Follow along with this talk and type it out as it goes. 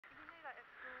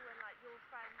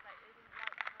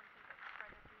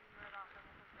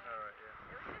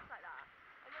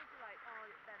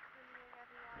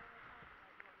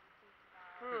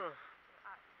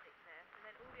ridiculous. And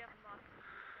then all the other markets were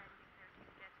sending her to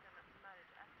get them as a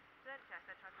manager. So then I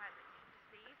said to my parents, like, you should just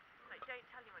leave. Like, don't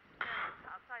tell anyone. Just go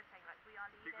outside saying, like, we are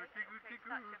leaving. It will create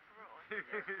such a furore.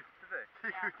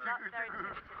 Yeah, that's very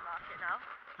Tiverton market now.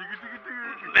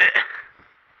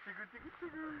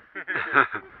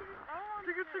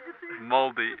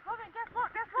 Mouldy. Robin, guess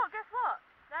what?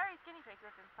 Larry's guinea pig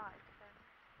lives inside. So.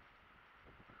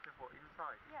 What,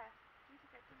 inside? Yeah. You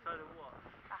can get inside of what?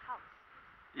 A house.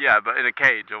 Yeah, but in a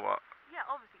cage or what? Yeah,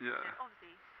 obviously. Yeah.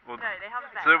 Obviously. Well, no, they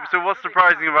haven't bet. So what's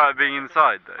surprising about it being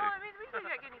inside, though? Oh, I mean, we can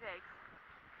get guinea pigs.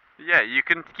 Yeah, you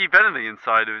can keep anything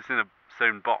inside if it's in a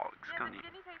sewn box, yeah, can't but you?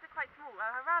 guinea pigs are quite small.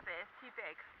 A rabbit is too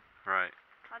big. Right.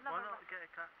 Why not get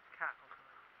a cat or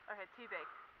something? Okay, too big.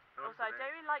 Also, I don't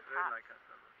really like cats. I don't like cats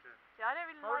that much, yeah, I don't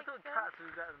really like them. Cats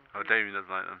are better than Oh, Damien doesn't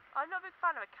like them. I'm not a big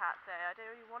fan of a cat, so I don't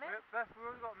really want it. Beth, we've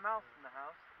already got a mouse in the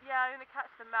house. Yeah, I'm going to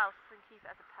catch the mouse and keep it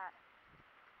as a pet.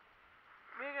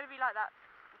 We're going to be like that.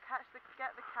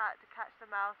 Get the cat to catch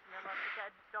the mouse, and then we'll get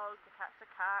a dog to catch the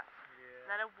cat, and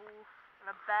then a wolf,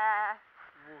 and a bear.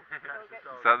 Is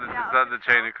that the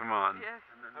chain of command? Yeah.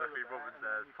 And then luckily Robin's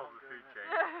there, top of the food chain.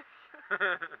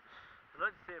 I'd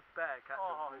like to see a bear catch a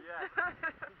wolf. Yeah.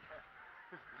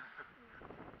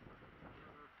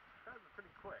 That was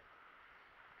pretty quick.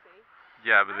 See?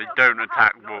 Yeah, but they don't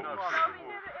attack wolves.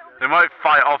 They might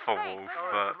fight off a wolf,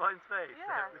 but... Mine's face.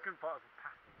 Yeah. They couldn't part of a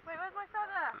pack. Wait, where's my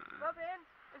feather? Robin?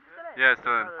 Is it still in? Yeah, it's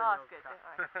still in. Oh, it's good.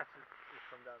 Alright. Just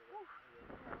come down a bit.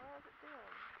 Yeah, what is it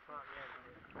doing? Right at the end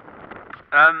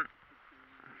here.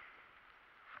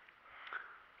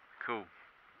 Cool.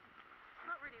 It's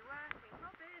not really working.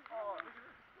 Robin! Oh, look at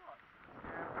this spot.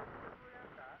 Yeah, we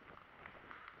have that.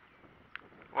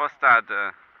 What's that?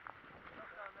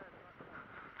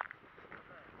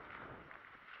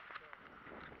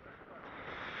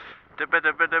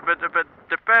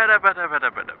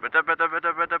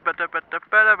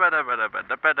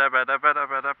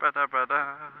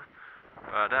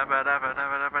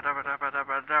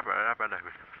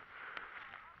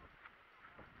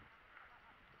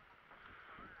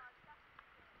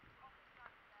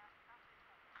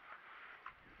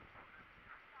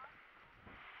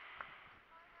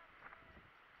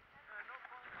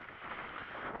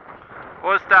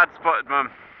 What's Dad spotted, Mum?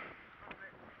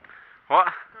 What?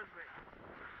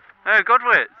 Oh,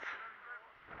 godwits.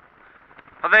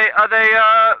 Are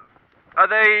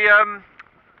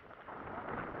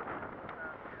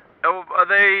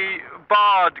they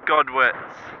barred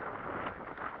godwits?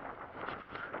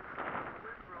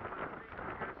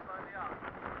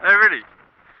 Oh, really?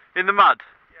 In the mud?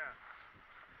 Yeah.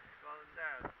 Rather than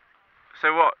down. So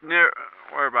what? Near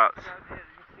whereabouts? Down here, you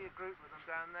can see a group of them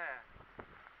down there.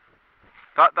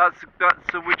 That's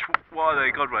which? What are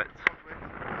they? Godwits.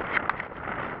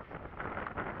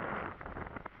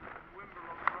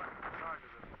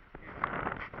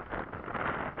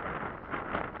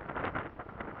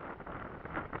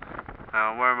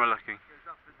 Where am I looking? It goes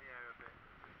up in the air a bit.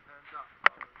 It turns up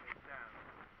rather than goes down.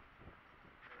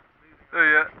 Oh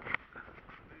yeah.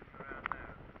 Moving around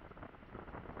now.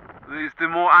 There's the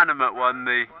more animate one,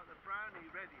 the... Well, the browny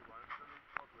reddy ones are the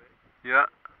godwits. Yeah.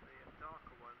 The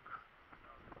darker ones are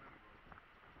the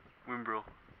Wimbrel.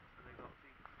 And they got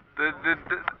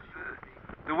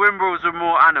The Wimbrels are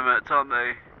more animate, aren't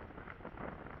they?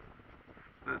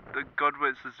 The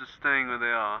godwits are just staying where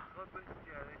they are. Godwits,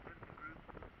 yeah, they tend to group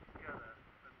together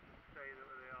and stay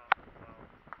where they are as well.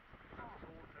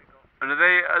 And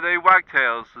are they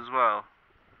wagtails as well?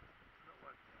 Not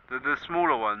wagtails. The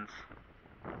smaller ones.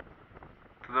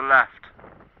 To the left.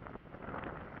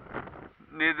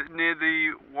 Near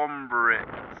the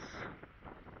Wombrits.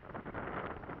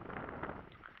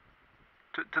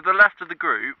 To the left of the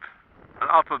group, and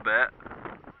up a bit,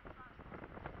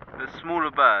 there's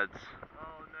smaller birds.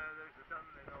 Oh no, there's a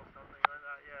Dunlin or something like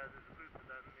that, yeah, there's a group of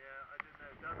them, yeah, I don't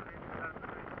know, Dunlin.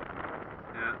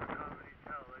 Yeah. I can't really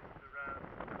tell, they're just around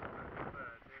the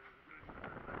bird, there's a group of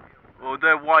them maybe on. Well,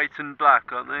 they're white and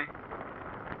black, aren't they?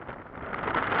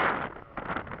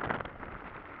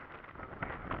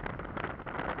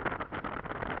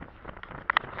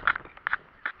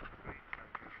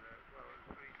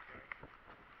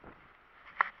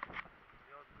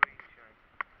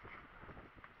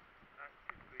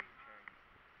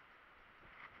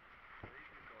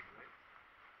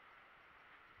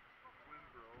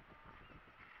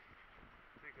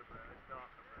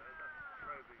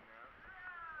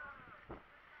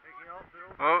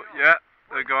 Oh, yeah,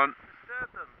 they're gone.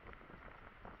 Disturb them.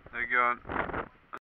 They're gone.